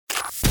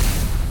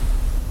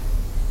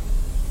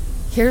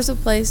Here's a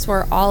place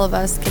where all of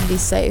us can be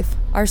safe.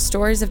 Our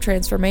stories of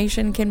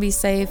transformation can be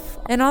safe,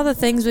 and all the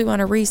things we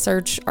want to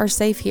research are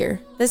safe here.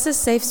 This is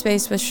Safe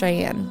Space with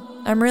Cheyenne.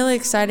 I'm really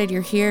excited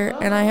you're here,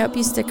 and I hope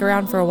you stick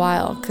around for a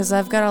while, because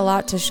I've got a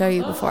lot to show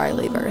you before I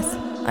leave Earth.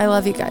 I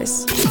love you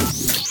guys.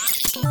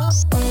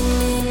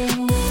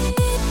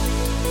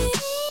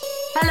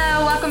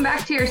 Hello, welcome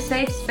back to your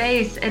safe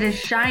space. It is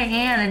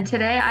Cheyenne, and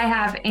today I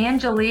have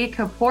Angilie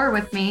Kapoor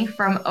with me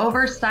from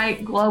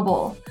Oversight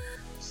Global.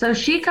 So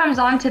she comes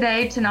on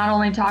today to not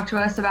only talk to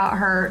us about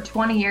her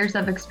 20 years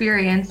of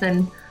experience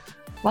and,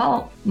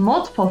 well,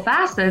 multiple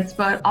facets,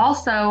 but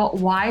also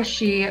why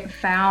she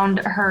found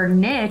her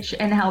niche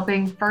in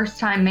helping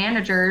first-time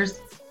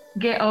managers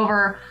get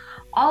over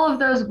all of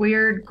those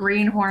weird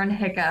greenhorn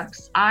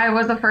hiccups. I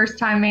was a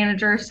first-time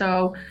manager,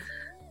 so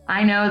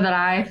I know that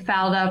I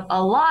fouled up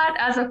a lot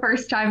as a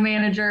first-time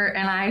manager,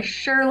 and I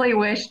surely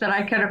wish that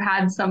I could have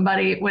had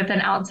somebody with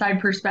an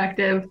outside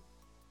perspective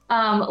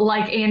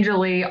like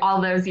Angilie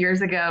all those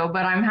years ago.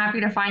 But I'm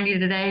happy to find you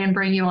today and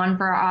bring you on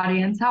for our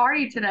audience. How are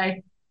you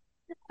today?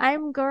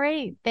 I'm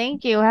great.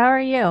 Thank you. How are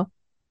you?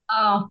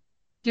 Oh,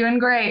 doing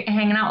great.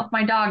 Hanging out with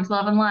my dogs,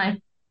 loving life.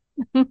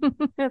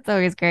 That's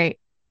always great.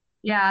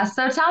 Yeah.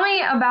 So tell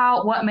me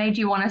about what made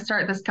you want to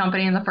start this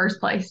company in the first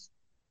place.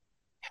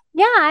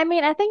 Yeah,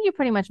 I think you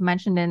pretty much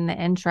mentioned in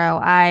the intro.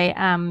 I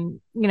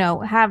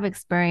have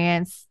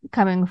experience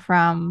coming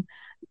from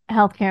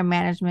healthcare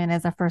management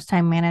as a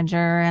first-time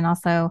manager and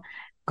also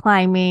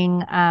climbing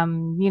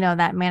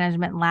that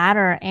management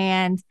ladder.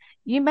 And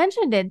you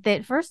mentioned it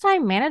that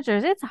first-time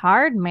managers, it's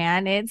hard,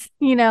 man. It's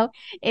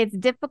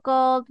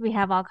difficult. We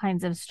have all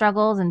kinds of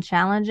struggles and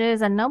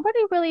challenges, and nobody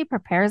really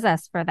prepares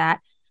us for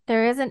that.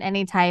 There isn't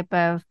any type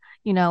of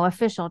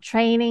official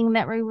training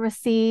that we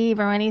receive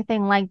or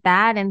anything like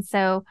that. And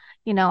so,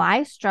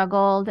 I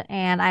struggled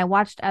and I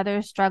watched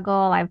others struggle.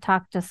 I've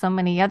talked to so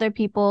many other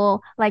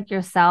people like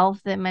yourself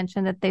that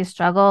mentioned that they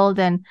struggled.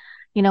 And,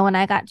 when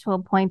I got to a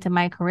point in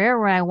my career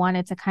where I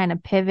wanted to kind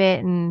of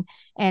pivot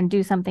and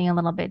do something a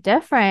little bit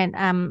different,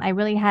 I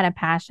really had a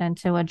passion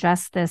to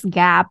address this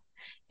gap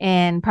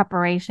in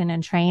preparation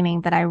and training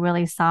that I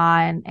really saw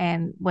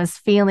and was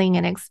feeling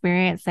and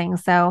experiencing.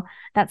 So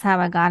that's how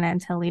I got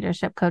into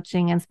leadership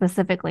coaching and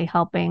specifically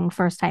helping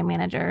first-time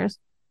managers.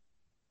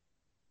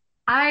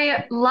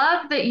 I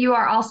love that you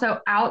are also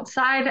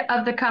outside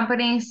of the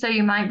company, so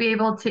you might be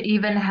able to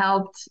even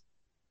help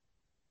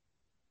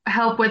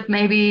with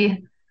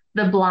maybe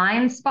the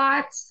blind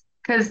spots.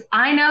 Because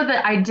I know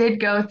that I did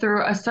go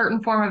through a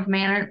certain form of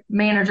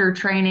manager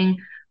training.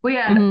 We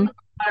had a Mm-hmm.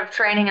 lot of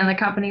training in the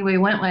company we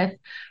went with,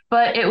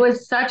 but it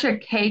was such a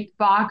cake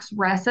box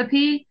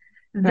recipe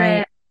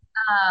Right. that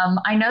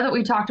I know that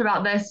we talked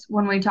about this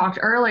when we talked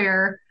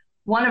earlier.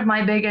 One of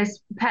my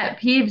biggest pet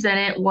peeves in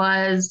it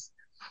was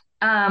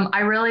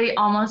I really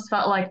almost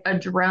felt like a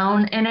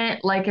drone in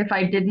it. Like if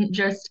I didn't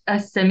just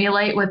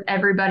assimilate with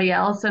everybody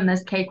else in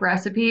this cake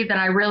recipe, then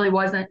I really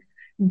wasn't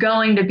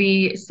going to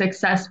be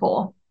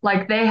successful.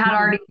 Like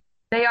Mhm.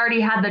 they already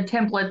had the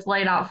templates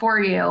laid out for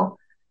you.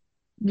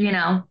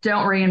 Don't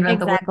reinvent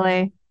the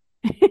wheel.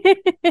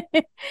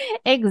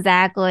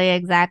 Exactly.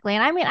 Exactly.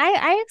 And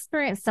I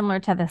experienced similar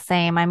to the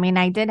same.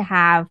 I did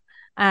have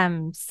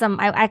some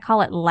I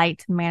call it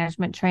light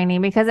management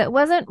training because it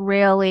wasn't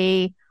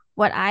really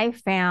what I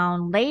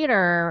found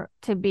later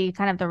to be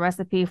kind of the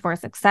recipe for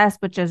success,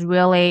 which is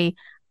really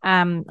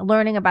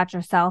learning about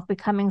yourself,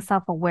 becoming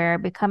self-aware,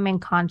 becoming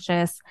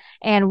conscious,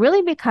 and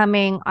really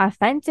becoming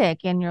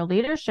authentic in your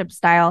leadership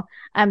style.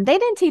 They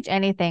didn't teach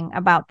anything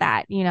about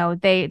that.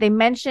 They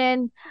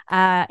mentioned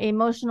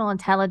emotional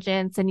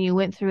intelligence, and you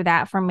went through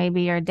that for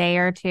maybe a day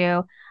or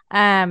two.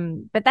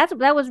 But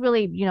that was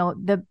really,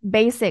 the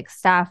basic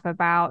stuff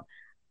about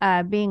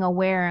being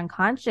aware and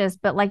conscious.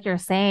 But like you're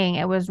saying,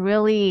 it was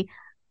really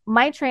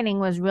my training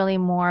was really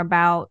more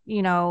about,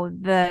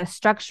 the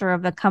structure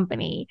of the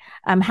company,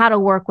 how to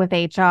work with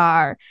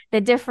HR,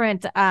 the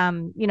different,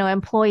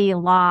 employee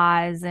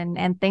laws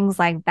and things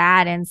like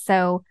that. And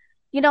so,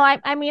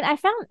 I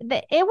found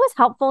that it was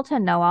helpful to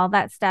know all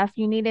that stuff.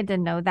 You needed to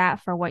know that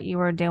for what you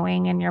were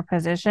doing in your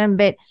position.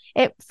 But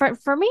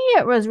for me,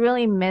 it was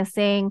really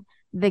missing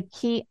the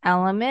key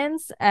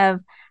elements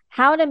of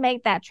how to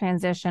make that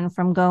transition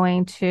from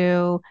going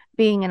to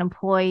being an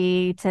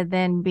employee to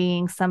then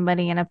being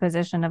somebody in a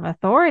position of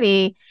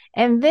authority.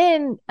 And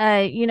then,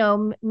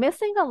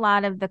 missing a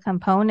lot of the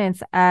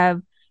components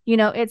of,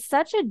 it's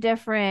such a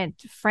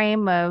different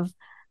frame of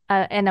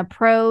an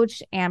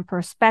approach and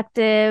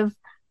perspective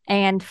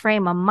and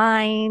frame of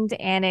mind,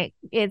 and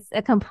it's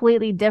a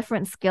completely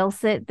different skill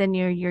set than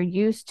you're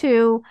used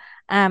to.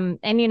 And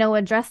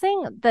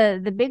addressing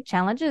the big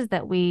challenges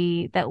that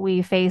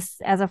we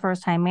face as a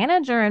first time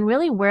manager, and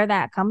really where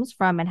that comes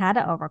from and how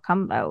to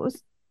overcome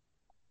those.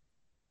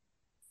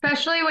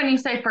 Especially when you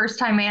say first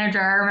time manager,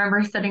 I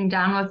remember sitting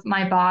down with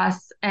my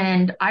boss,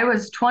 and I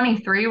was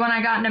 23 when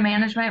I got into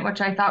management,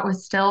 which I thought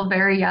was still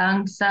very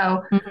young.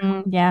 So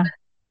Mhm. Yeah.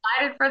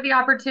 excited for the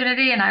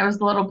opportunity, and I was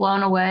a little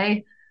blown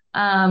away.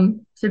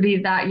 to be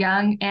that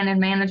young and in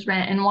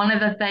management. And one of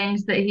the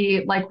things that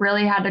he like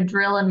really had to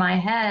drill in my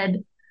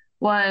head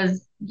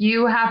was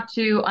you have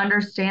to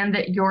understand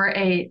that you're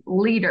a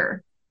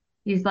leader.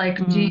 He's like,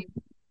 do Mm-hmm.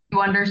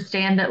 you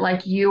understand that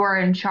like you are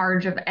in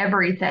charge of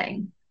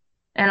everything?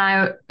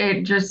 And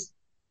it just,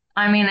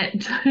 I mean,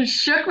 it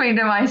shook me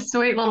to my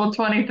sweet little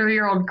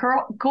 23-year-old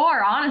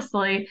core,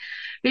 honestly,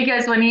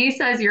 because when he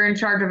says you're in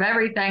charge of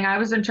everything, I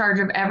was in charge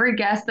of every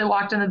guest that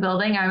walked in the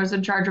building. I was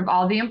in charge of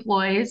all the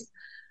employees,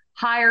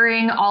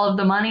 hiring, all of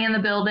the money in the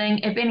building.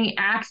 If any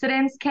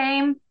accidents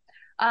came,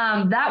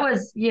 that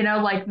was,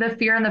 like the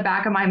fear in the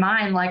back of my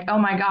mind, like, oh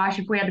my gosh,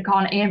 if we had to call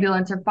an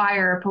ambulance or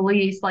fire or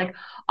police, like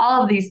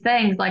all of these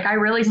things, like I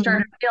really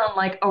started feeling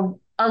like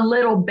a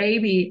little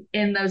baby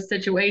in those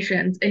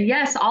situations. And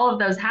yes, all of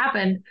those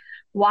happened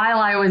while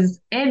I was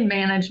in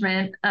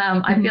management.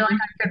 I feel like Mm-hmm.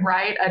 I could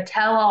write a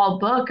tell-all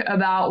book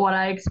about what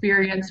I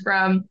experienced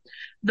from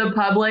the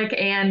public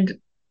and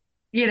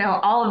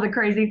all of the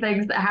crazy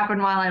things that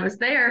happened while I was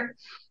there.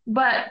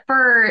 But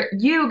for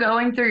you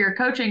going through your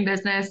coaching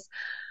business,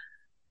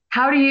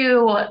 how do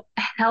you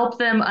help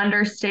them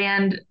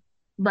understand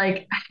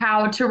like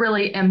how to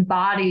really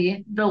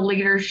embody the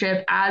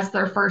leadership as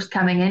they're first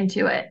coming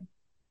into it?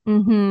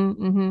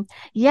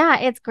 Yeah,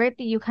 it's great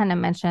that you kind of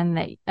mentioned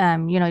that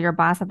your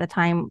boss at the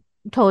time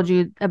told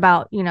you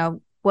about,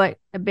 what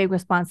a big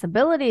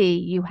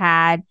responsibility you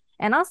had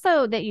and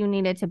also that you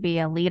needed to be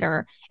a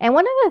leader. And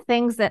one of the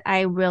things that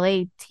I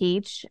really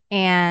teach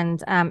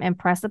and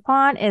impress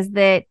upon is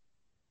that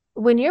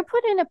when you're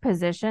put in a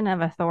position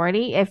of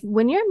authority, if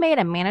when you're made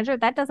a manager,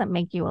 that doesn't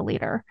make you a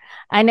leader.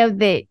 I know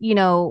that,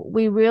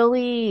 we've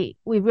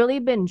really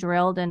been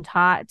drilled and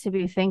taught to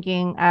be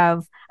thinking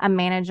of a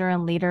manager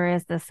and leader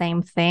as the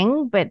same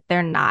thing, but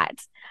they're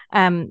not.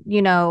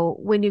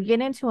 When you get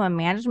into a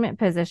management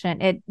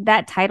position,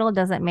 that title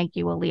doesn't make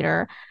you a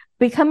leader.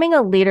 Becoming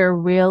a leader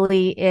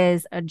really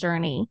is a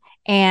journey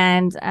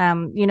and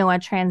a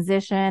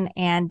transition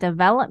and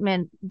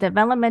developmental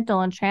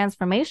and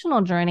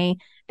transformational journey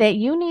that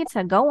you need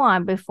to go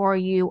on before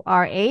you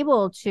are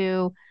able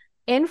to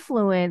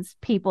influence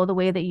people the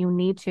way that you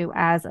need to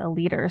as a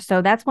leader.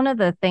 So that's one of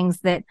the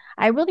things that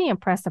I really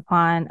impress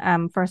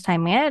upon first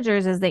time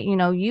managers is that,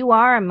 you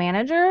are a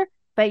manager,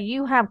 but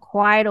you have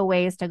quite a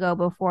ways to go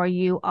before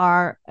you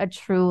are a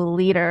true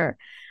leader.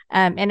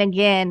 And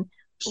again,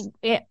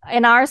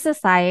 in our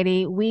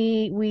society,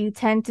 we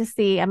tend to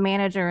see a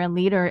manager and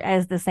leader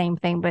as the same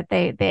thing, but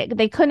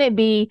they couldn't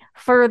be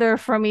further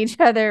from each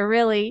other,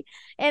 really.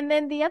 And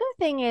then the other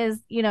thing is,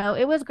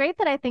 it was great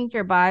that I think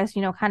your boss,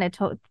 kind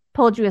of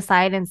pulled you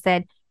aside and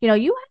said,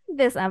 you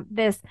have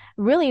this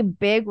really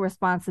big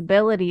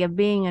responsibility of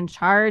being in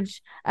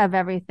charge of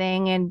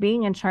everything and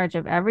being in charge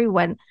of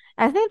everyone.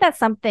 I think that's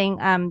something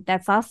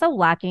that's also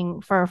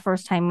lacking for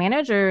first time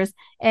managers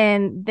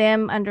and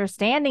them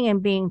understanding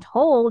and being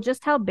told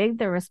just how big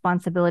their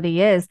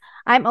responsibility is.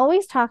 I'm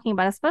always talking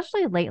about,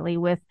 especially lately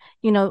with,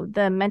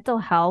 the mental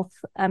health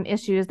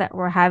issues that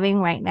we're having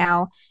right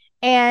now.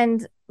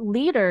 And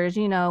leaders,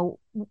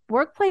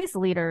 workplace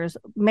leaders,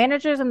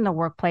 managers in the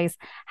workplace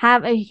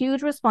have a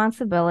huge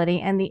responsibility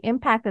and the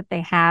impact that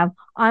they have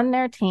on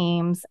their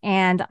teams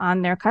and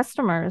on their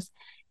customers.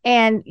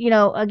 And,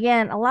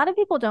 again, a lot of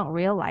people don't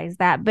realize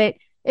that, but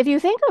if you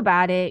think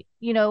about it,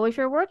 if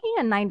you're working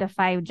a 9 to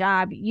 5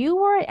 job, you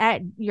are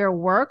at your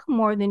work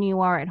more than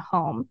you are at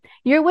home.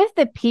 You're with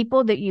the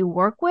people that you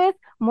work with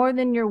more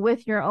than you're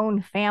with your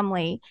own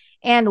family.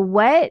 And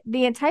what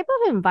the type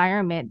of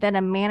environment that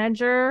a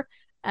manager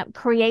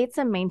creates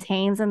and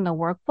maintains in the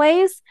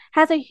workplace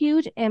has a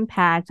huge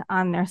impact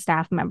on their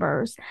staff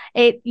members.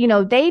 They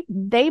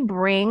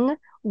bring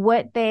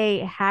what they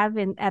have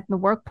at the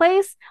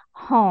workplace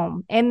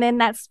home, and then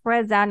that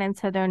spreads out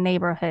into their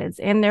neighborhoods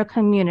and their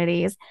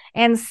communities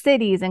and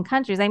cities and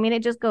countries. I mean,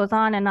 it just goes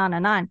on and on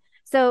and on.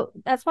 So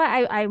that's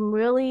why I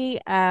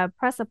really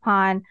press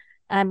upon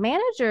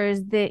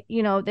managers that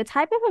the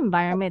type of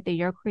environment that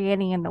you're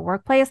creating in the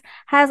workplace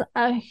has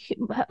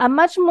a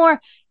much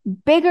more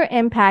bigger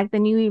impact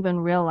than you even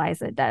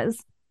realize it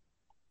does.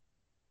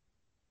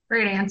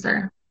 Great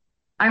answer.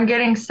 I'm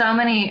getting so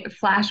many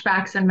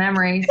flashbacks and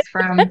memories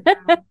from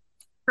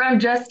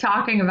just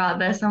talking about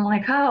this. I'm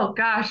like, oh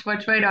gosh,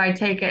 which way do I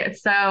take it?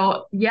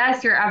 So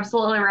yes, you're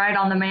absolutely right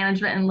on the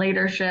management and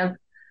leadership.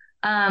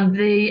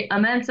 The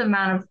immense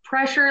amount of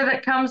pressure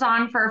that comes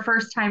on for a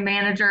first time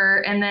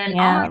manager, and then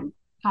almost Yeah.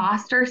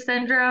 imposter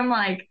syndrome,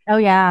 like Oh,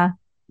 yeah.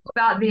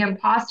 about the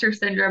imposter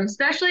syndrome,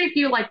 especially if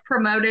you like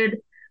promoted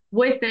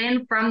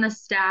within from the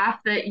staff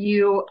that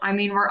I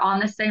mean, were on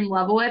the same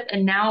level with,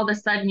 and now all of a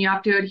sudden you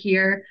have to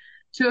adhere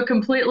to a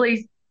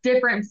completely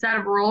different set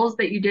of rules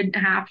that you didn't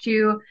have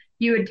to.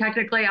 You would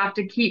technically have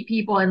to keep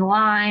people in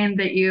line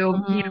that you know,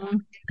 Mhm.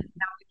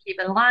 have to keep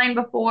in line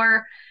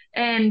before.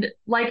 And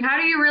like, how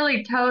do you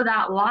really toe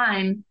that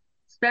line?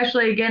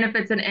 Especially again, if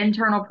it's an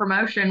internal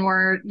promotion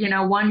where,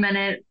 one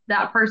minute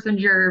that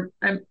person's your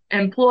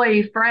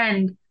employee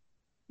friend,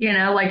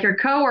 like your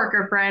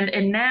coworker friend,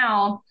 and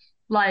now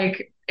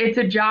like it's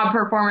a job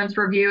performance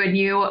review and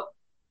you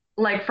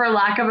like for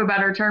lack of a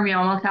better term, you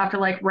almost have to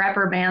like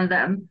reprimand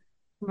them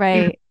even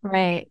Right,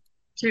 right,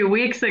 2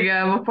 weeks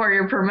ago before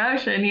your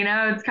promotion.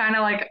 It's kind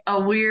of like a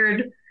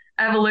weird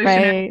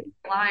evolutionary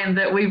right. line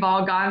that we've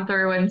all gone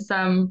through in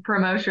some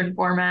promotion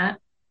format.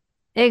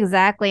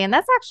 Exactly. And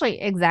that's actually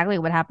exactly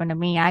what happened to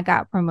me. I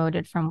got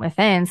promoted from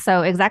within.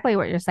 So exactly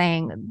what you're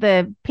saying.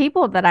 The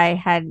people that I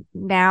had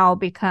now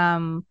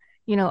become,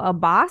 a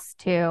boss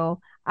to,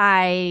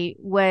 I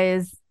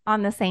was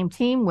on the same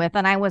team with,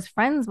 and I was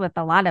friends with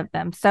a lot of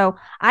them. So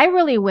I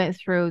really went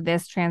through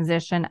this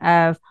transition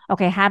of,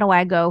 okay, how do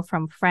I go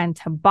from friend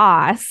to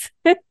boss?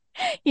 How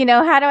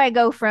do I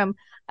go from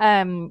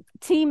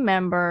team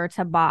member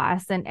to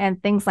boss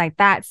and things like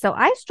that. So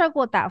I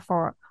struggled with that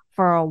for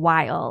a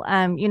while.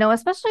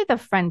 Especially the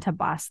friend to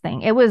boss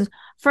thing.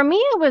 For me,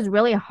 it was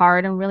really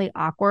hard and really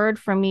awkward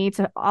for me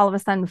to all of a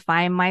sudden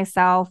find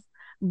myself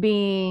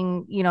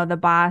being, the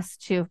boss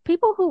to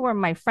people who were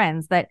my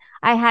friends that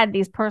I had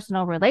these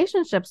personal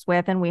relationships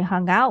with and we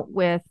hung out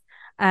with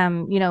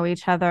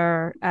each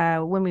other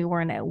when we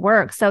weren't at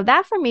work. So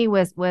that for me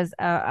was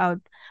a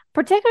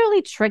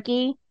particularly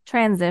tricky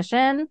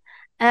transition.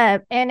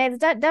 And it's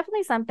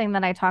definitely something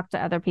that I talk to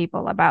other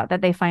people about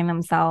that they find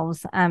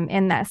themselves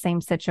in that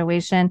same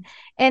situation.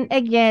 And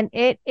again,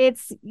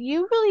 it's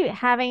you really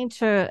having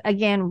to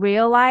again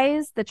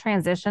realize the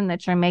transition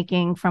that you're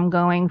making from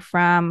going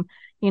from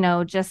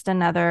just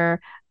another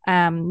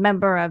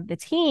member of the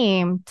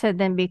team to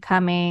then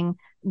becoming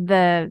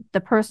the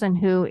person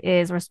who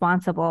is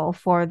responsible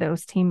for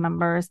those team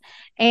members.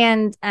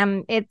 And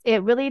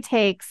it really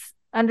takes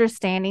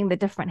understanding the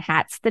different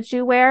hats that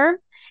you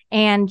wear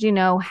and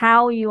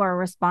how you are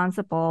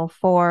responsible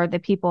for the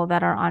people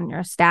that are on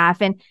your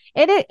staff. And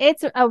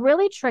it's a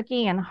really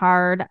tricky and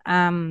hard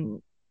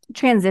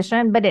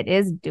transition, but it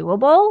is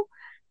doable.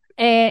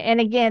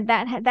 And again,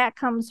 that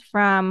comes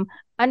from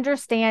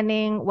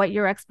understanding what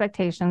your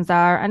expectations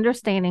are,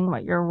 understanding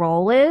what your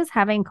role is,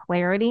 having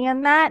clarity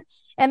in that,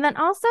 and then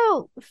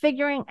also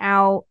figuring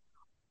out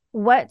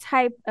what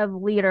type of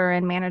leader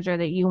and manager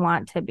that you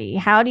want to be.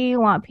 How do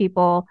you want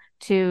people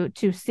to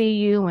see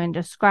you and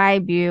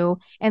describe you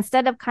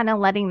instead of kind of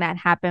letting that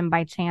happen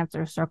by chance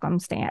or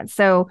circumstance?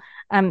 So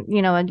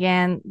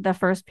again, the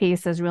first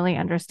piece is really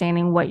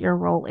understanding what your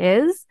role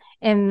is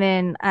and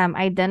then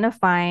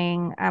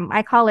identifying,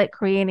 I call it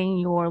creating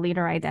your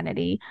leader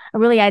identity,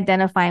 really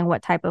identifying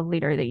what type of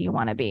leader that you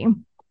want to be.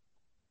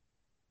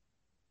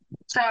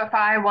 So if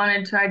I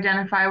wanted to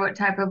identify what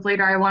type of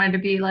leader I wanted to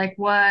be, like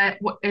what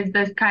is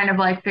this kind of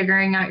like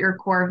figuring out your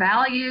core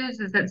values?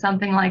 Is it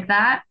something like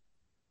that?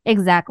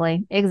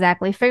 Exactly,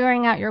 exactly.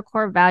 Figuring out your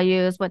core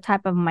values, what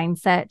type of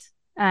mindset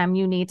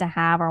you need to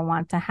have or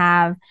want to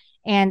have,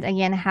 and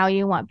again, how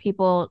you want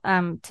people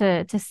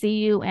to see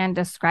you and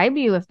describe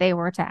you if they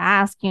were to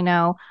ask,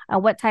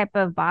 what type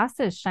of boss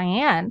is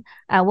Cheyenne?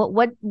 What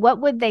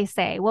would they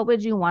say? What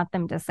would you want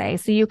them to say?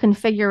 So you can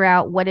figure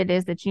out what it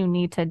is that you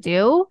need to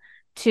do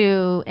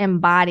to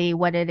embody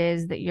what it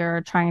is that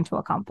you're trying to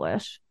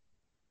accomplish.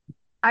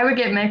 I would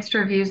get mixed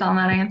reviews on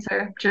that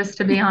answer, just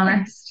to be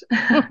honest.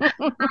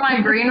 From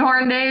my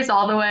greenhorn days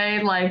all the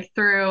way like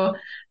through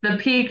the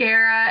peak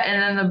era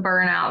and then the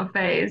burnout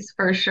phase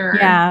for sure.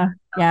 Yeah,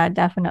 yeah,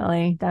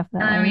 definitely, And I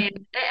definitely.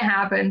 mean, it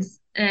happens.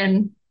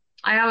 And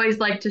I always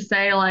like to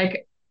say,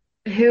 like,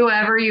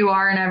 whoever you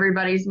are in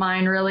everybody's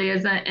mind really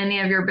isn't any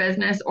of your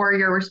business or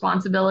your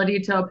responsibility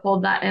to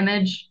uphold that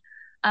image.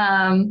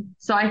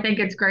 So I think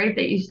it's great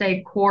that you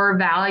say core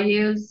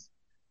values.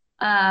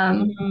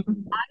 Mhm.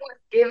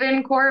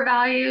 Given core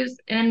values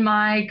in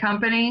my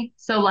company.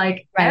 So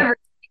like Right. everyone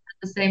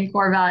has the same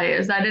core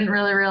values. I didn't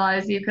really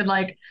realize you could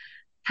like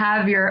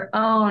have your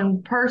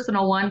own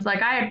personal ones.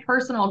 Like I had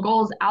personal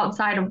goals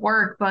outside of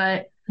work,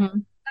 but I Mhm.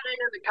 got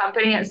into the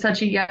company at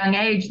such a young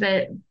age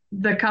that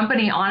the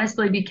company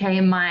honestly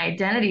became my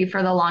identity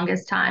for the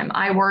longest time.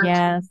 I worked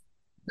Yes.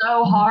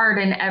 so hard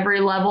in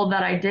every level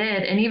that I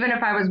did. And even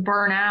if I was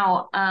burnt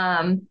out,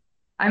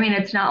 I mean,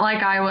 it's not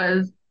like I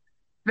was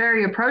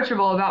very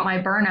approachable about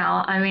my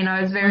burnout. I mean,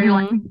 I was very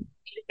like Hmm.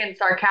 and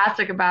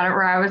sarcastic about it,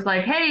 where I was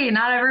like, hey,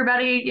 not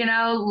everybody,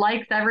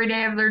 likes every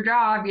day of their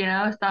job.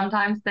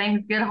 Sometimes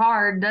things get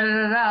hard, da da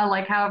da da,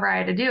 like however I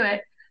had to do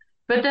it.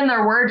 But then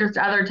there were just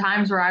other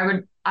times where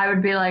I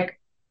would be like,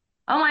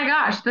 oh my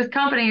gosh, this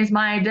company is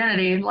my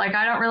identity. Like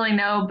I don't really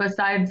know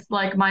besides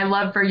like my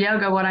love for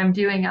yoga what I'm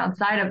doing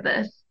outside of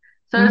this.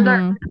 So is there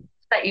Hmm.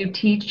 that you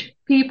teach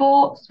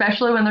people,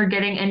 especially when they're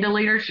getting into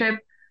leadership?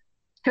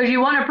 Because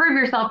you want to prove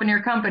yourself in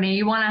your company.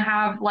 You want to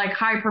have like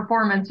high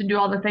performance and do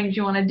all the things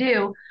you want to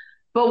do.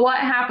 But what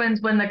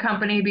happens when the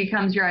company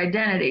becomes your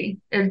identity?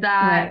 Is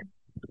that Right.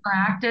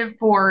 proactive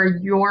for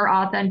your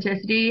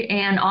authenticity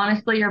and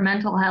honestly your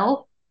mental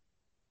health?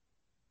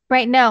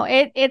 Right. No,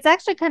 it's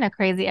actually kind of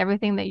crazy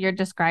everything that you're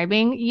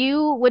describing.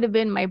 You would have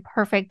been my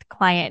perfect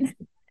client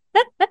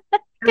I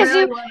because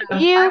really you would have. I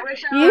you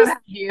wish I you would have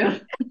had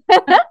you.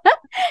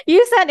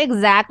 you said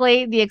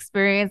exactly the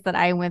experience that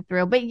I went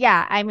through. But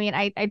yeah, I mean,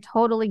 I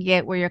totally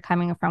get where you're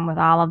coming from with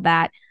all of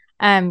that.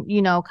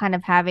 Kind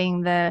of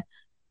having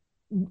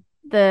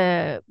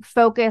the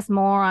focus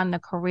more on the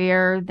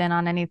career than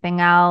on anything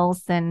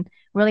else, and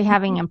really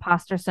having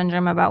imposter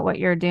syndrome about what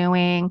you're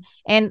doing,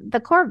 and the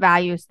core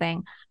values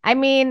thing. I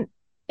mean,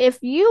 if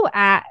you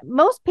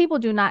most people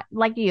do not,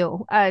 like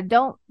you,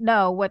 don't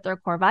know what their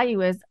core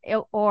value is,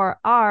 or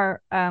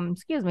are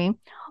excuse me,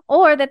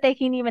 or that they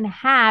can even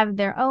have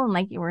their own,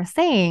 like you were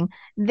saying,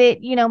 that,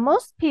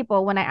 most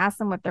people, when I ask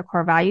them what their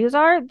core values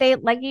are, they,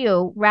 like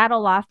you,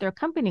 rattle off their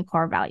company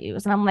core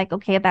values. And I'm like,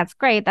 okay, that's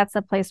great. That's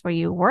the place where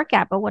you work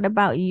at. But what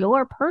about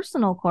your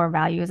personal core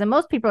values? And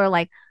most people are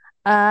like,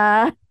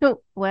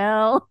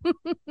 well,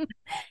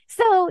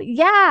 so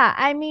yeah,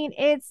 I mean,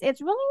 it's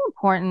really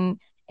important,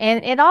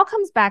 and it all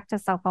comes back to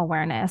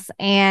self-awareness.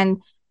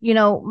 And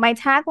my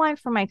tagline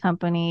for my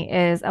company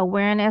is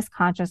awareness,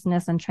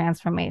 consciousness, and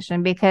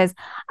transformation, because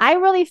I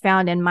really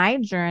found in my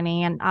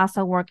journey, and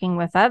also working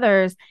with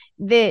others,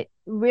 that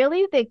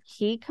really the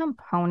key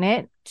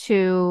component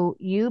to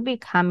you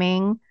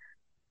becoming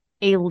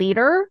a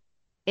leader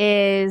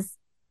is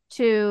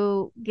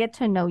to get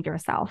to know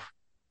yourself,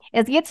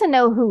 is get to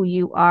know who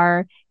you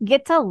are,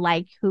 get to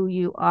like who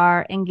you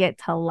are, and get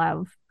to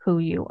love who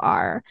you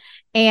are.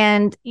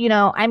 And,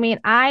 I mean,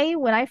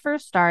 when I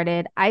first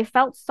started, I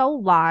felt so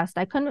lost.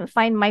 I couldn't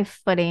find my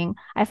footing.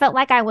 I felt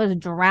like I was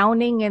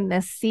drowning in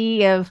the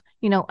sea of,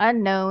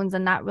 unknowns,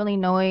 and not really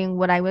knowing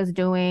what I was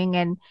doing,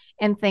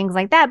 and things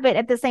like that. But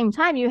at the same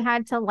time, you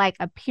had to like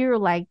appear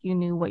like you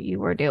knew what you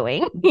were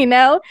doing,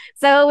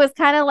 So it was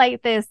kind of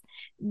like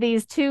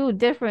these two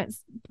different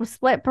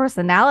split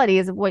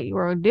personalities of what you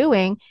were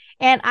doing.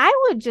 And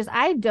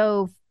I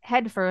dove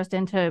headfirst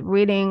into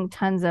reading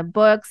tons of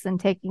books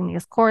and taking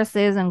these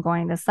courses and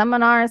going to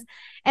seminars.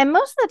 And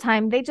most of the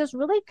time, they just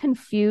really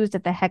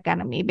confused the heck out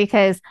of me,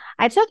 because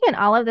I took in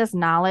all of this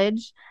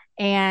knowledge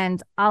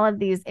and all of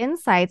these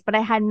insights, but I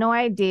had no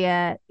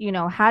idea,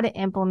 how to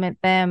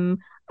implement them,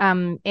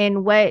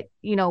 in what,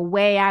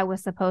 way I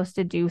was supposed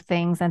to do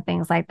things and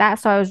things like that.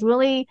 So I was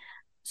really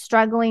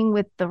struggling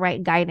with the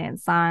right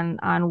guidance on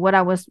what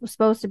I was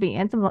supposed to be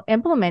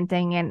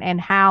implementing,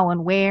 and how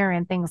and where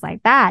and things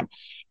like that.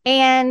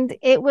 And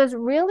it was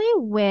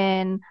really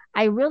when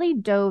I really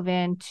dove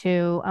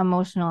into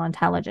emotional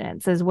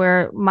intelligence, is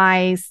where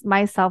my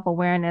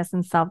self-awareness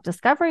and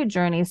self-discovery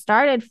journey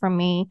started for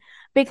me,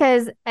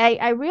 because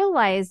I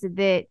realized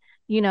that,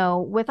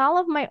 with all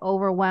of my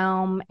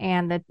overwhelm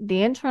and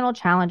the internal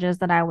challenges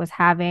that I was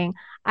having,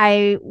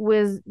 I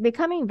was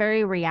becoming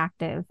very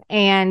reactive.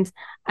 And,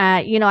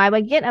 I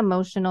would get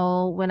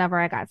emotional whenever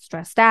I got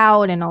stressed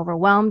out and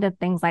overwhelmed and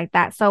things like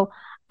that. So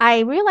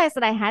I realized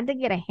that I had to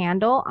get a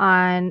handle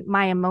on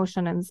my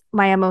emotions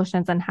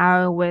and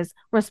how I was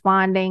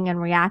responding and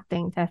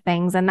reacting to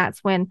things. And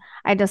that's when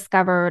I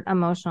discovered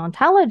emotional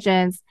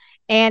intelligence.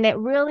 And it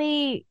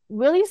really,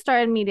 really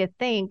started me to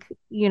think,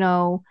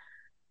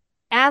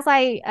 as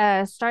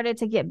I started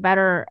to get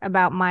better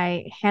about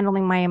my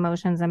handling my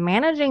emotions and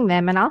managing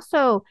them. And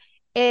also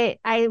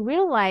I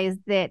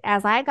realized that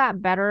as I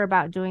got better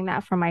about doing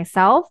that for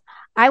myself,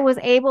 I was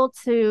able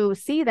to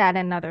see that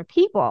in other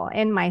people,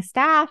 in my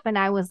staff. And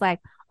I was like,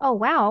 oh,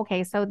 wow.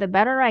 Okay. So the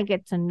better I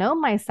get to know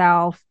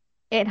myself,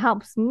 it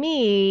helps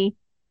me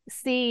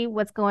see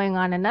what's going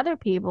on in other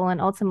people,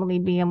 and ultimately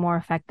be a more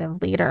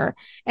effective leader.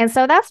 And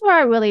so that's where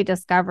I really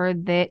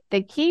discovered that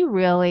the key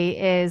really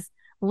is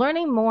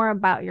learning more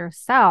about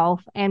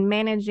yourself and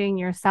managing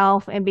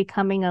yourself and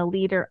becoming a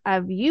leader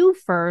of you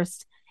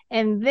first.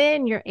 And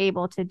then you're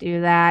able to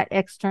do that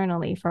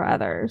externally for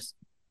others.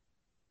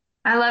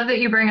 I love that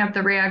you bring up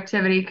the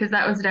reactivity, because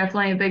that was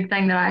definitely a big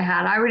thing that I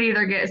had. I would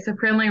either get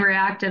supremely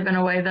reactive in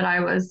a way that I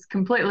was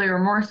completely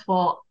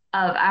remorseful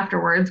of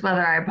afterwards,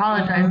 whether I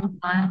apologized or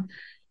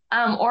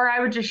not, or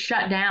I would just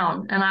shut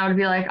down, and I would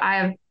be like, I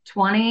have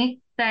 20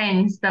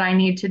 things that I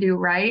need to do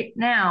right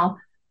now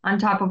on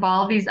top of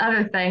all of these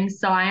other things.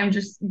 So I am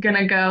just going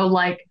to go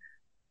like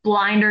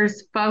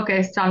blinders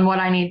focused on what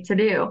I need to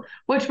do,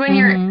 which when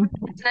you're in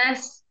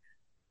business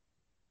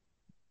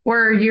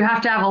where you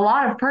have to have a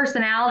lot of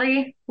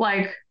personality,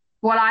 like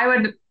what I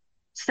would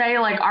say,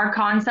 like our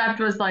concept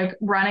was like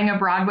running a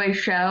Broadway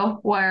show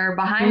where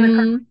behind the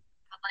curtain,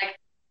 like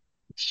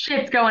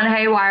shit's going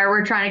haywire.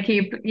 We're trying to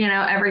keep,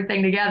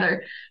 everything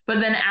together.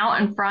 But then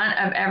out in front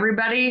of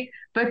everybody,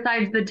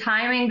 besides the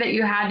timing that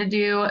you had to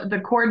do,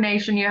 the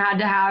coordination you had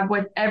to have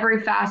with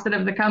every facet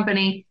of the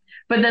company,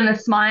 but then the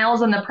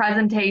smiles and the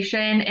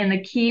presentation and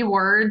the key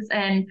words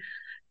and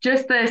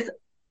just this,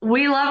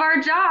 we love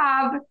our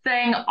job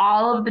thing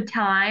all of the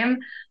time.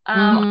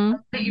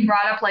 That you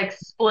brought up, like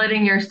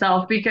splitting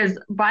yourself, because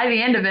by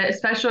the end of it,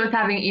 especially with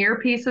having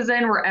earpieces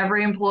in where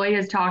every employee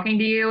is talking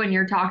to you and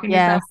you're talking to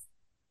someone. Yes.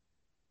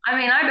 I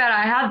mean, I bet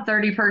I had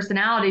 30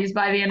 personalities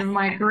by the end of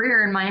my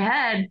career in my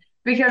head,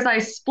 because I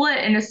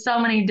split into so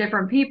many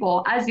different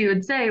people, as you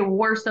would say,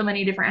 wore so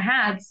many different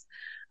hats.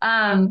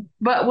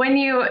 But when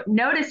you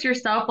notice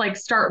yourself like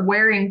start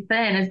wearing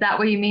thin, is that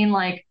what you mean?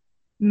 Like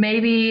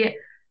maybe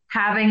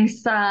having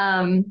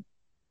some,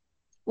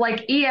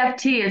 like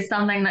EFT is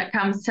something that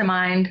comes to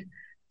mind,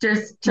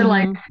 just to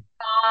like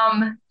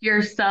calm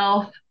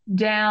yourself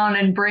down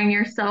and bring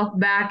yourself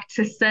back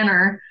to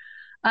center.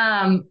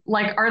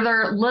 Like, are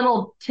there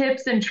little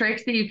tips and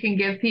tricks that you can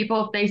give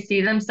people if they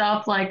see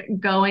themselves like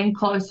going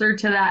closer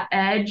to that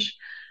edge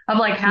of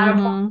like how to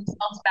pull Mm-hmm.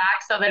 themselves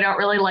back so they don't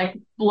really like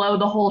blow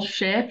the whole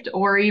shift?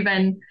 Or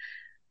even,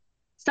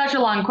 such a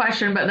long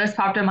question, but this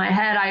popped in my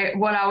head. I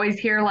would always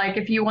hear like,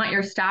 if you want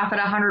your staff at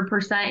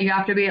 100%, you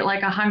have to be at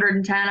like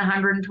 110,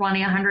 120,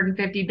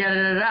 150, da da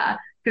da da.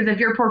 Because if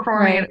you're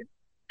performing at, Right.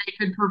 they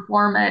could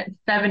perform at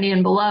 70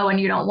 and below,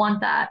 and you don't want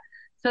that.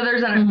 So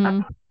there's a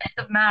Mm-hmm.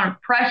 amount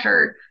of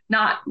pressure,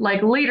 not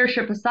like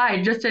leadership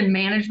aside, just in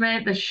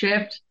management, the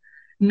shift,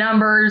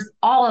 numbers,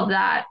 all of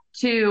that,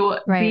 to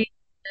Right. be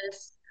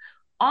this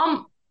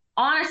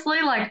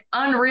honestly like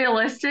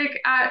unrealistic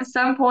at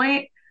some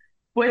point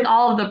with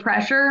all of the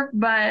pressure,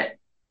 but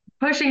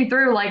pushing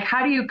through. Like,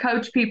 how do you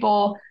coach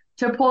people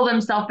to pull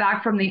themselves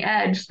back from the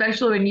edge,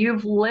 especially when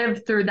you've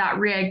lived through that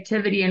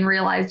reactivity and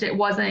realized it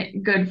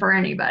wasn't good for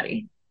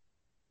anybody?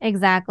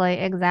 Exactly,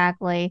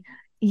 exactly.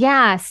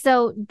 Yeah,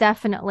 so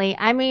definitely.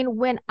 I mean,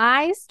 when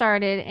I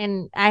started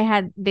and I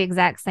had the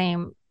exact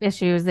same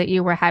issues that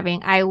you were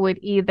having, I would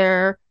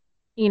either,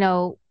 you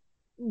know,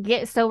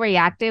 get so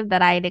reactive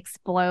that I'd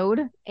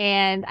explode.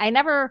 And I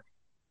never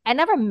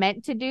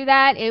meant to do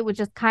that. It would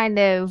just kind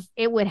of,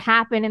 it would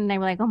happen. And they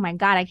were like, oh my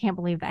God, I can't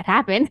believe that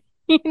happened.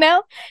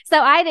 So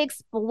I'd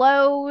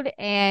explode.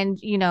 And,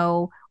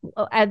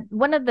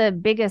 one of the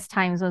biggest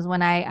times was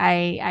when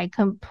I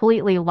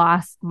completely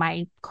lost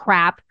my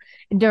crap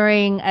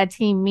during a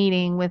team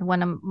meeting with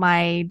one of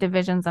my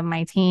divisions of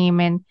my team.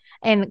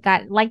 And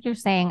got, like you're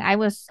saying,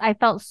 I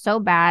felt so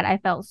bad. I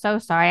felt so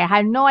sorry. I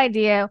had no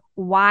idea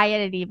why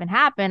it had even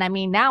happened. I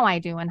mean, now I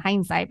do in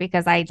hindsight,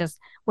 because I just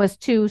was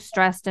too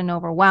stressed and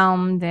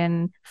overwhelmed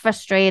and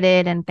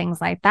frustrated and things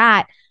like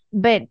that.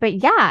 But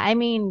yeah, I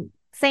mean,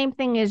 same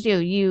thing as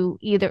you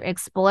either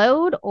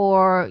explode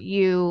or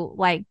you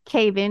like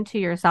cave into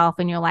yourself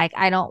and you're like,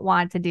 I don't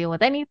want to deal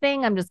with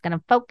anything, I'm just going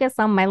to focus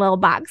on my little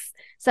box.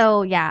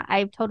 So yeah,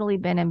 I've totally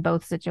been in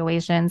both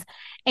situations.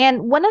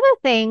 And one of the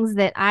things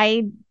that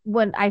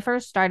when I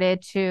first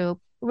started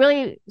to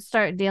really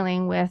start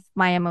dealing with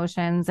my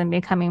emotions and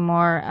becoming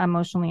more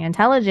emotionally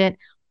intelligent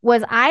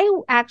was I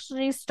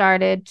actually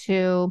started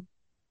to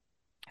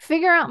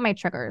figure out my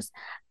triggers.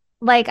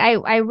 Like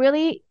I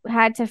really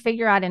had to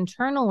figure out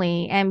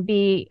internally and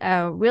be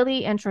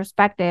really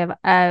introspective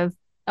of,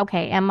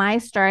 okay, am I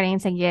starting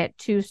to get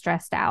too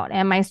stressed out?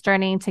 Am I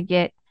starting to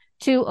get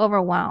too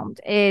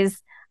overwhelmed? Am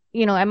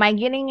I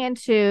getting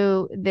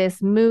into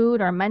this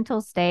mood or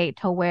mental state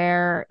to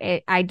where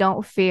I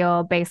don't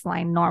feel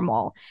baseline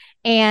normal?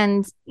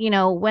 And,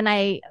 when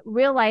I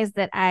realized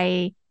that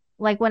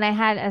like when I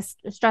had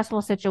a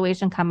stressful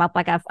situation come up,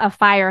 like a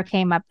fire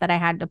came up that I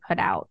had to put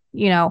out,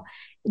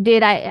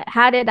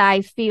 how did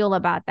I feel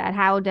about that?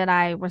 How did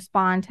I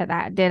respond to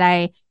that? Did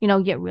I,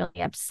 get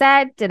really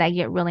upset? Did I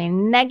get really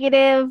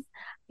negative?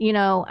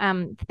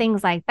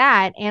 Things like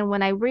that. And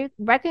when I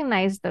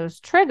recognized those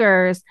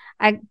triggers,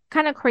 I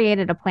kind of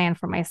created a plan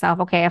for myself.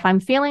 Okay, if I'm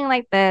feeling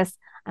like this,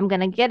 I'm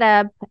going to get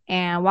up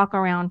and walk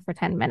around for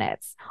 10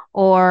 minutes.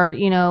 Or,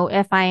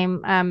 if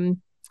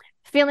I'm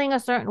feeling a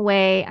certain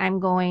way, I'm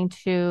going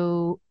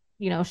to,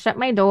 shut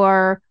my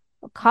door,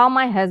 call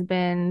my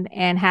husband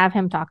and have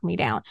him talk me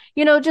down.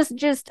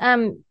 Just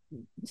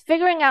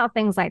figuring out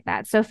things like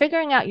that. So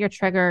figuring out your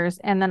triggers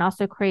and then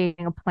also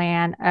creating a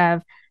plan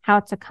of how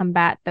to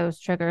combat those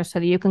triggers so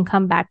that you can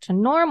come back to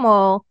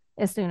normal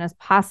as soon as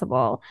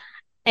possible.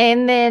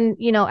 And then,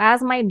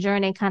 as my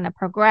journey kind of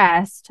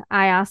progressed,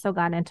 I also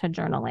got into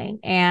journaling,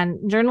 and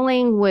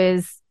journaling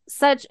was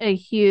such a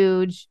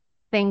huge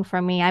thing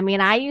for me. I mean,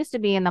 I used to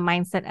be in the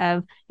mindset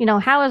of,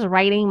 how is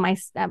writing my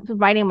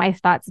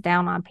thoughts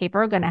down on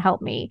paper going to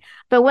help me?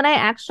 But when I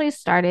actually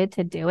started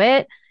to do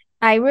it,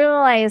 I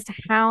realized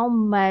how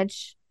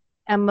much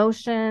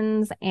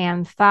emotions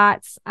and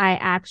thoughts I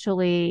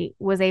actually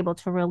was able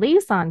to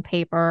release on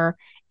paper,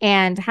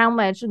 and how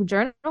much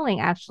journaling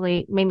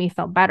actually made me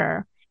feel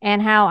better, and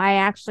how I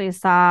actually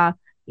saw,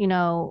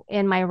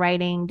 in my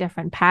writing,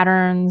 different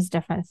patterns,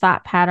 different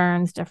thought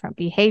patterns, different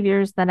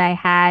behaviors that I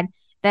had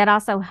that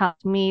also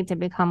helped me to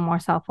become more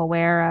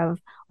self-aware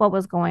of what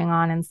was going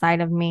on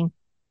inside of me.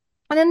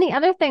 And then the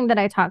other thing that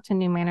I talk to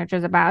new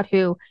managers about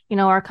who,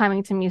 are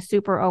coming to me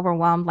super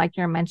overwhelmed, like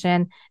you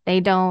mentioned, they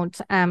don't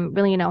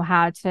really know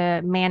how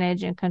to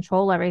manage and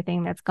control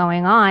everything that's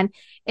going on,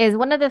 is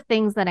one of the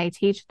things that I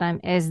teach them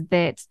is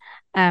that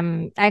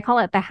I call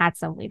it the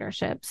hats of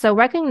leadership. So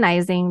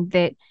recognizing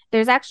that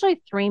there's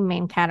actually three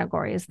main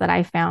categories that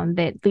I found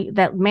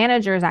that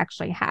managers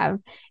actually have.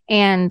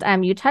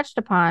 And you touched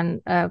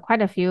upon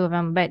quite a few of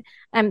them, but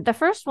the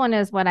first one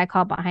is what I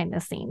call behind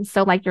the scenes.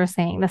 So, like you're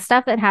saying, the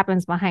stuff that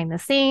happens behind the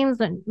scenes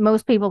that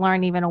most people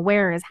aren't even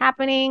aware is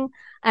happening,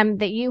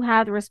 that you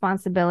have the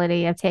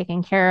responsibility of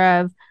taking care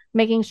of,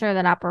 making sure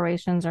that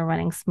operations are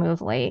running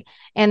smoothly.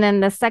 And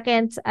then the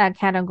second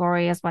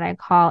category is what I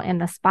call in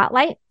the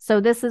spotlight. So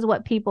this is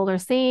what people are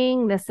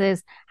seeing. This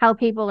is how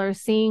people are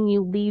seeing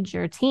you lead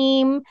your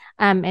team,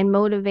 and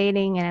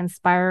motivating and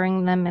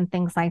inspiring them and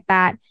things like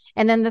that.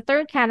 And then the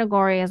third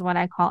category is what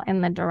I call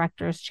in the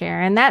director's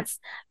chair. And that's,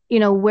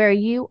 where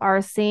you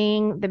are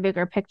seeing the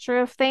bigger picture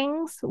of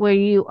things, where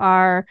you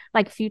are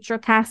like future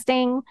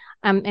casting,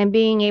 and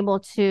being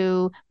able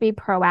to be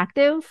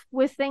proactive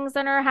with things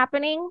that are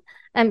happening.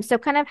 So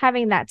kind of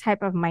having that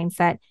type of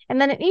mindset.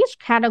 And then in each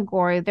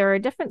category, there are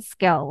different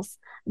skills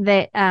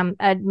that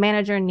a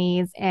manager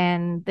needs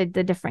in the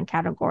different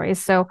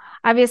categories. So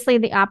obviously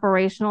the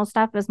operational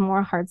stuff is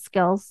more hard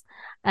skills.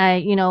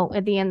 At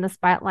the end of the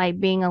spotlight,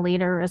 being a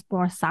leader is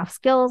more soft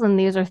skills. And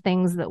these are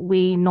things that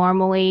we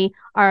normally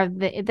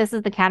this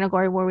is the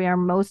category where we are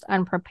most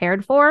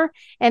unprepared for.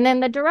 And then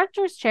the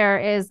director's chair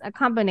is a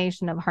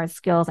combination of hard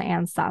skills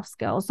and soft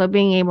skills. So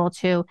being able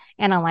to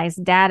analyze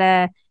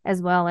data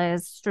as well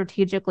as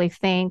strategically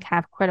think,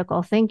 have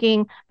critical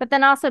thinking, but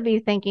then also be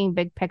thinking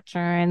big picture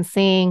and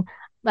seeing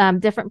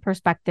different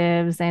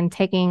perspectives and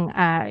taking,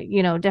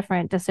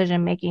 different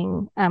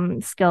decision-making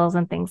skills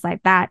and things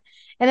like that.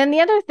 And then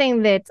the other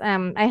thing that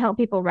I help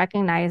people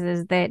recognize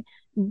is that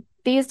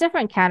these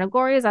different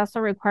categories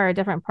also require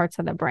different parts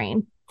of the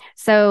brain.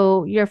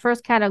 So your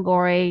first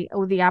category,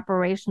 the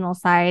operational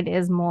side,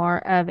 is more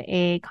of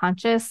a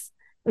conscious,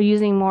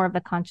 using more of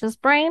the conscious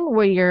brain,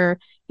 where you're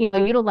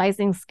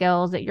utilizing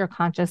skills that you're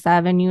conscious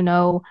of,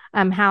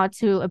 and how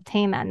to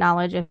obtain that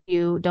knowledge if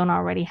you don't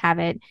already have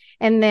it.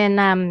 And then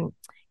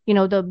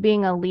the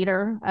being a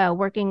leader,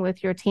 working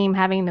with your team,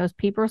 having those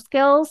people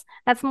skills,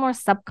 that's more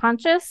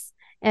subconscious.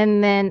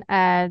 And then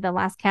the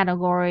last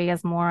category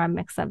is more a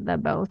mix of the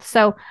both.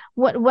 So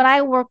what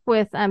I work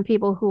with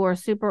people who are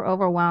super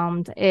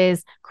overwhelmed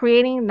is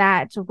creating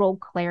that role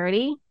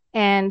clarity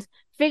and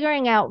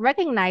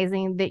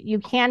recognizing that you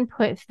can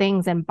put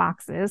things in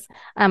boxes.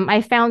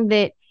 I found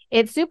that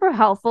it's super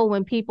helpful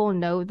when people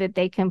know that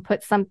they can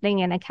put something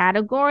in a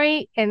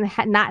category and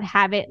not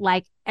have it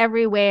like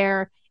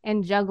everywhere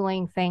and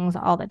juggling things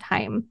all the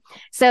time.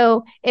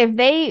 So if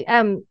they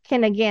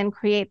can, again,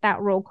 create that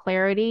role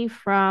clarity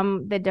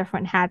from the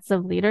different hats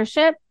of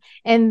leadership,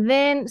 and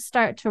then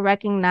start to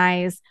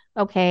recognize,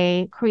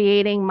 okay,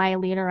 creating my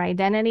leader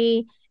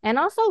identity, and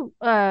also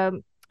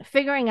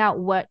figuring out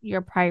what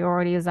your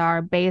priorities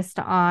are based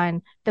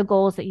on the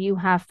goals that you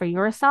have for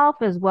yourself,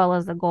 as well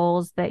as the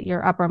goals that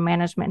your upper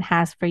management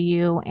has for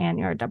you and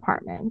your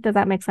department. Does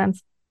that make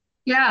sense?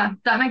 Yeah,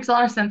 that makes a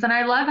lot of sense. And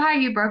I love how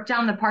you broke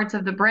down the parts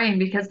of the brain,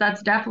 because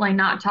that's definitely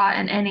not taught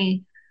in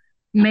any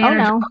Oh, manager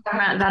no.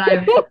 format that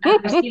I've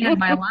ever seen in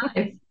my life.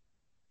 When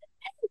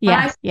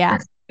I Yeah. Yeah.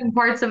 started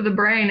parts of the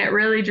brain, it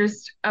really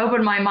just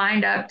opened my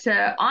mind up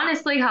to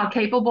honestly how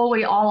capable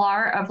we all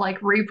are of like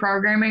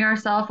reprogramming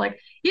ourselves. Like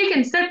you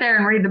can sit there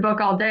and read the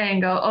book all day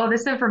and go, oh,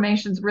 this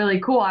information's really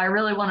cool. I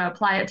really want to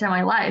apply it to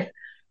my life.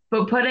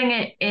 But putting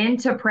it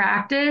into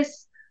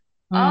practice,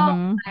 oh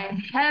Mm-hmm.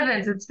 my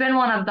heavens, it's been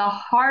one of the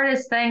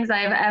hardest things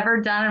I've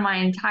ever done in my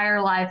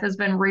entire life, has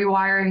been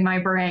rewiring my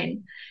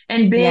brain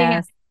and being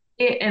Yes.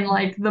 in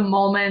like the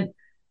moment,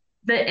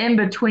 the in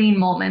between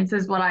moments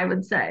is what I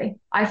would say.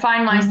 I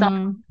find myself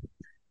Mm-hmm.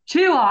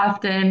 too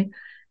often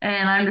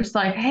and I'm just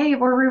like, hey,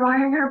 we're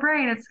rewiring our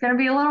brain. It's going to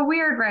be a little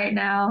weird right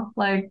now.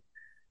 Like,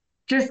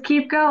 just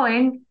keep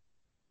going.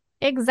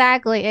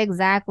 Exactly,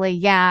 exactly.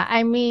 Yeah.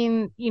 I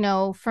mean,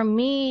 for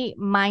me,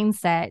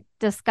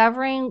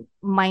 discovering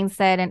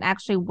mindset and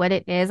actually what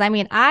it is. I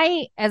mean,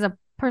 as a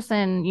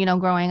person,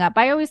 growing up,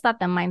 I always thought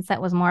the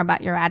mindset was more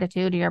about your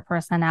attitude or your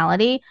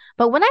personality.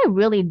 But when I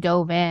really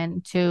dove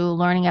into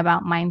learning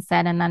about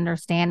mindset and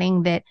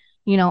understanding that,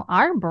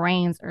 our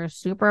brains are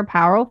super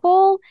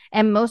powerful,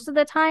 and most of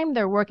the time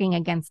they're working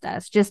against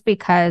us just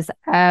because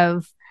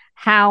of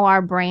how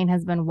our brain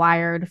has been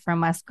wired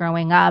from us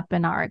growing up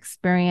and our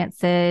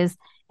experiences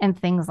and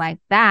things like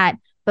that.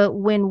 But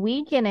when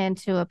we get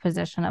into a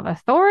position of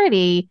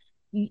authority,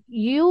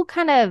 you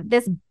kind of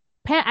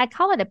I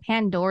call it a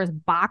Pandora's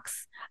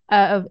box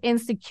of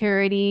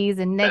insecurities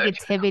and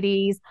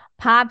negativities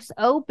pops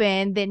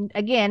open. Then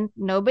again,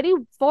 nobody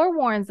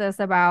forewarns us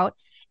about.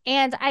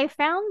 And I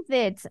found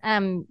that,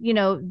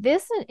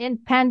 this in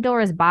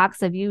Pandora's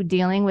box of you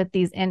dealing with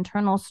these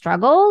internal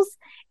struggles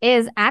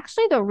is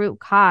actually the root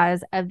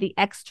cause of the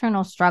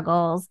external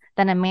struggles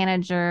that a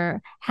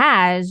manager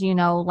has,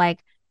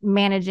 like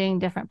managing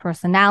different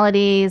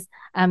personalities,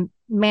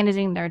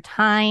 managing their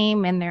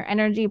time and their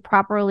energy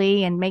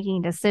properly, and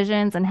making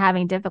decisions and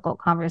having difficult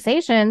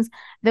conversations.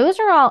 Those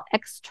are all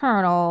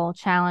external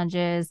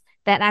challenges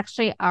that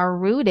actually are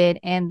rooted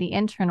in the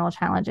internal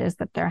challenges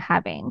that they're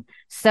having.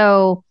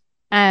 So,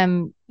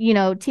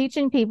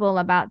 teaching people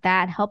about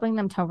that, helping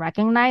them to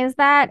recognize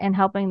that, and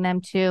helping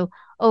them to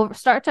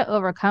start to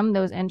overcome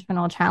those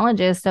internal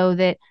challenges so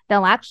that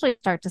they'll actually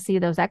start to see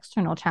those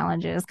external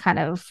challenges kind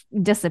of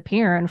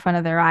disappear in front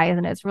of their eyes.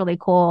 And it's really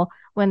cool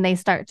when they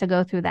start to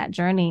go through that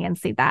journey and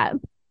see that.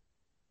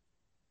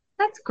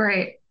 That's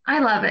great. I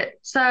love it.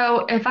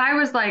 So if I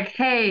was like,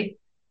 hey,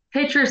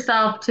 pitch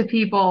yourself to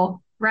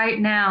people right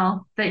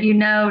now that you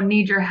know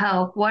need your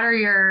help, what are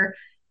your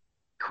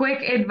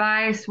quick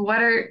advice?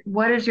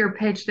 What is your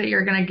pitch that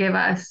you're going to give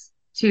us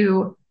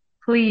to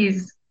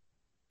please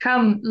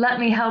come let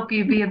me help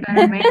you be a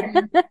better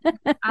manager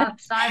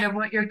outside of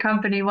what your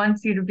company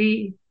wants you to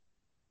be?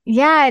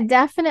 Yeah,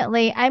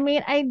 definitely. I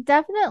mean, I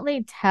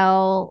definitely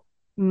tell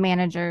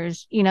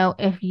managers,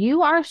 if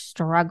you are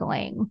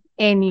struggling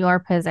in your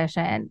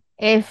position,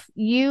 if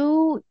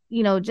you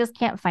just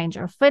can't find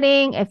your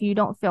footing, if you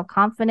don't feel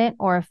confident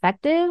or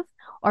effective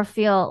or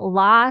feel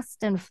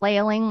lost and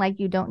flailing like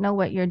you don't know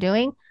what you're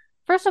doing,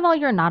 first of all,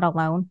 you're not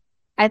alone.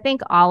 I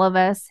think all of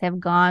us have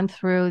gone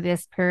through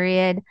this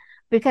period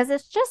because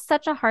it's just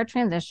such a hard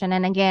transition.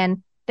 And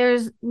again,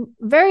 there's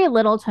very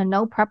little to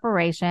no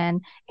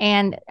preparation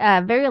and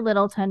very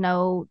little to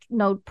no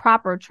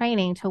proper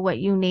training to what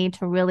you need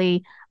to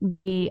really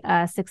be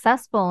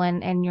successful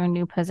in your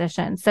new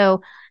position.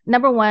 So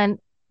number one,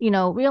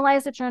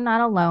 realize that you're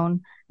not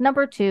alone.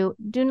 Number two,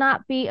 do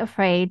not be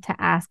afraid to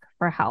ask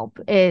for help.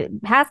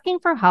 Asking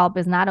for help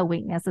is not a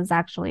weakness, it's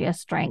actually a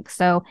strength.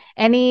 So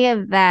any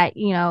of that,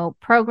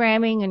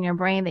 programming in your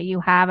brain that you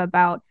have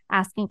about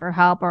asking for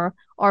help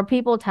or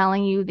people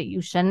telling you that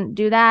you shouldn't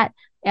do that,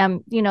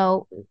 kind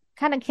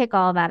of kick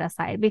all that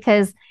aside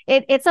because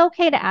it's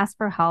okay to ask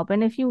for help.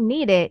 And if you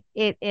need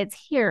it's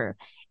here.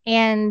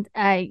 And,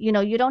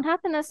 you don't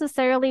have to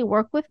necessarily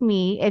work with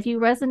me. If you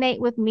resonate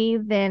with me,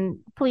 then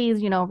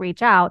please,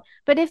 reach out.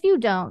 But if you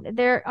don't,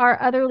 there are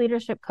other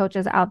leadership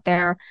coaches out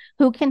there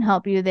who can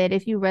help you that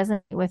if you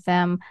resonate with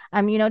them,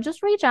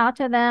 just reach out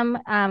to them,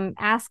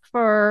 ask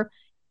for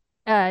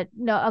a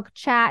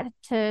chat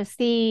to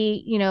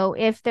see,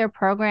 if their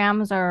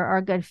programs are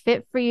a good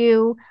fit for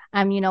you.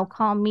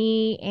 Call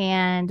me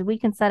and we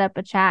can set up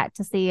a chat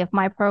to see if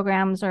my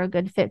programs are a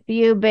good fit for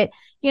you. But,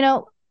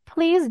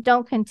 please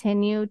don't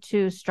continue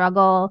to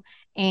struggle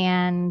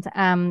and,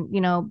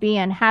 be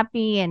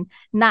unhappy and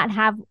not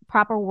have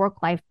proper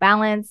work-life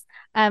balance,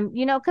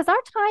 because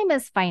our time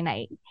is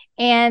finite.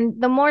 And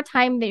the more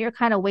time that you're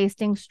kind of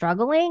wasting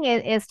struggling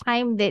is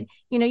time that,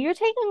 you're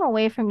taking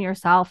away from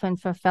yourself and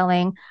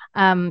fulfilling,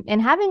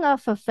 and having a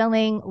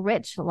fulfilling,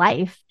 rich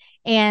life.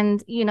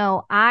 And,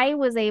 I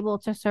was able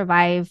to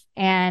survive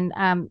and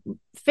I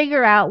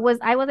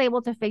was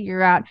able to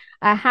figure out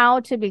how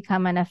to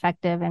become an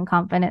effective and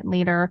confident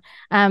leader.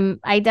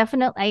 I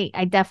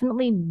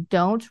definitely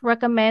don't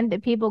recommend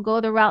that people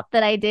go the route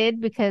that I did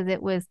because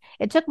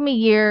it took me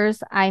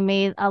years. I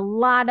made a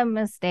lot of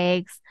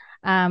mistakes.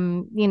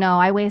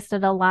 I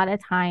wasted a lot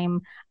of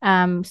time.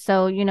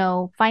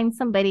 So, find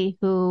somebody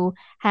who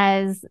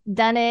has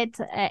done it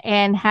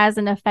and has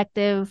an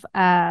effective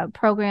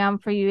program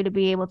for you to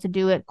be able to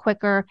do it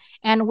quicker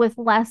and with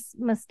less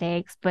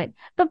mistakes. But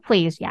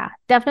please, yeah,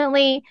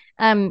 definitely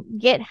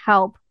get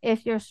help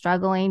if you're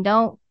struggling.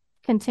 Don't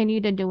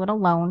continue to do it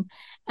alone.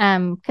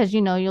 Because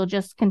you'll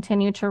just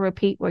continue to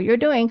repeat what you're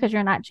doing because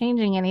you're not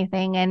changing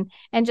anything,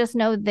 and just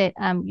know that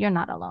you're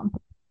not alone.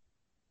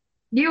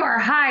 You are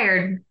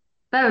hired.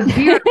 That was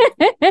beautiful.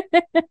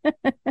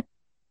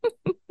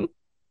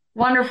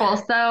 Wonderful.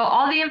 So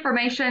all the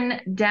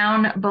information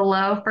down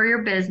below for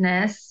your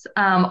business,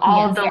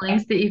 all of the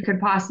links that you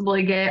could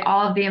possibly get,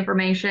 all of the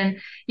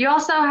information. You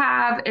also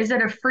have, is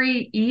it a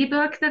free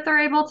ebook that they're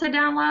able to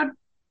download?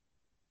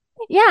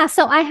 Yeah,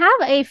 so I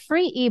have a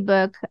free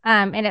ebook,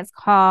 and it's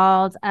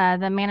called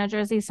The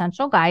Manager's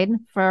Essential Guide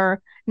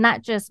for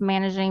not just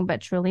managing,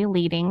 but truly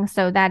leading.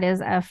 So that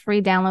is a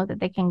free download that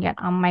they can get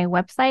on my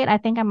website. I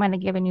think I'm going to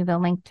give you the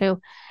link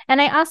too.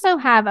 And I also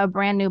have a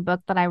brand new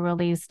book that I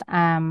released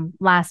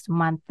last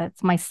month.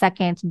 That's my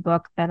second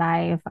book that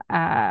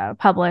I've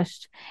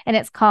published, and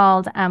it's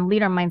called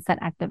Leader Mindset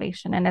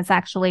Activation. And it's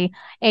actually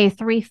a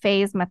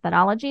 3-phase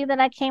methodology that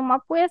I came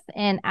up with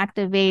in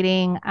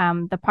activating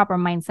the proper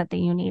mindset that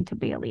you need to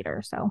be a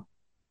leader. So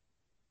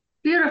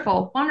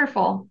beautiful.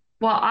 Wonderful.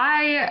 Well,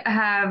 I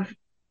have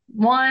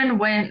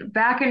went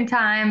back in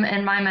time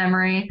in my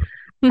memory,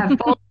 have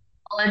full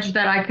knowledge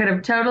that I could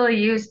have totally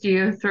used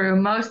you through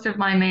most of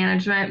my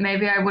management.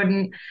 Maybe I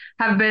wouldn't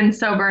have been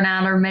so burnt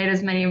out or made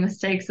as many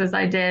mistakes as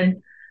I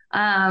did.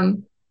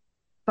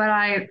 But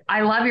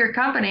I love your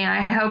company.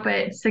 I hope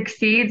it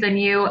succeeds and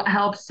you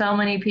help so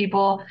many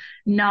people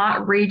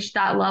not reach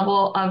that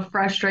level of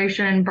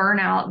frustration and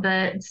burnout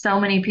that so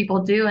many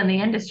people do in the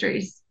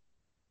industries.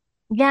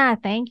 Yeah,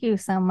 thank you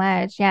so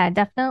much. Yeah,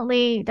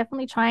 definitely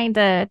trying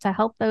to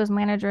help those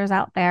managers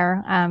out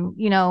there.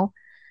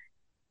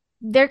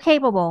 They're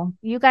capable.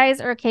 You guys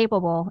are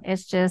capable.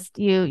 It's just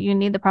you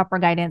need the proper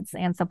guidance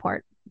and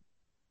support.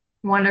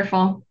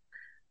 Wonderful.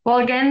 Well,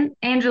 again,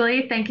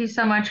 Angilie, thank you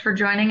so much for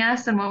joining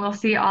us, and we'll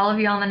see all of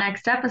you on the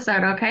next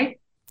episode, okay?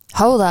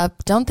 Hold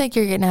up. Don't think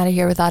you're getting out of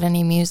here without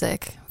any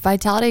music.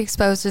 Vitality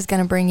Exposed is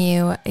going to bring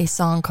you a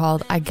song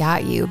called I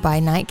Got You by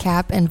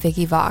Nightcap and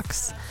Vicky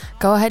Vox.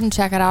 Go ahead and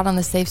check it out on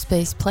the Safe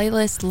Space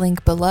playlist,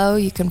 link below.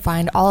 You can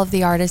find all of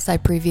the artists I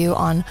preview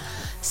on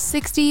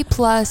 60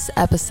 plus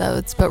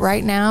episodes. But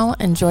right now,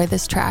 enjoy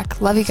this track.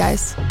 Love you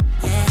guys.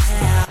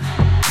 Yeah,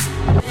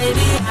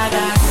 baby, I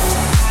got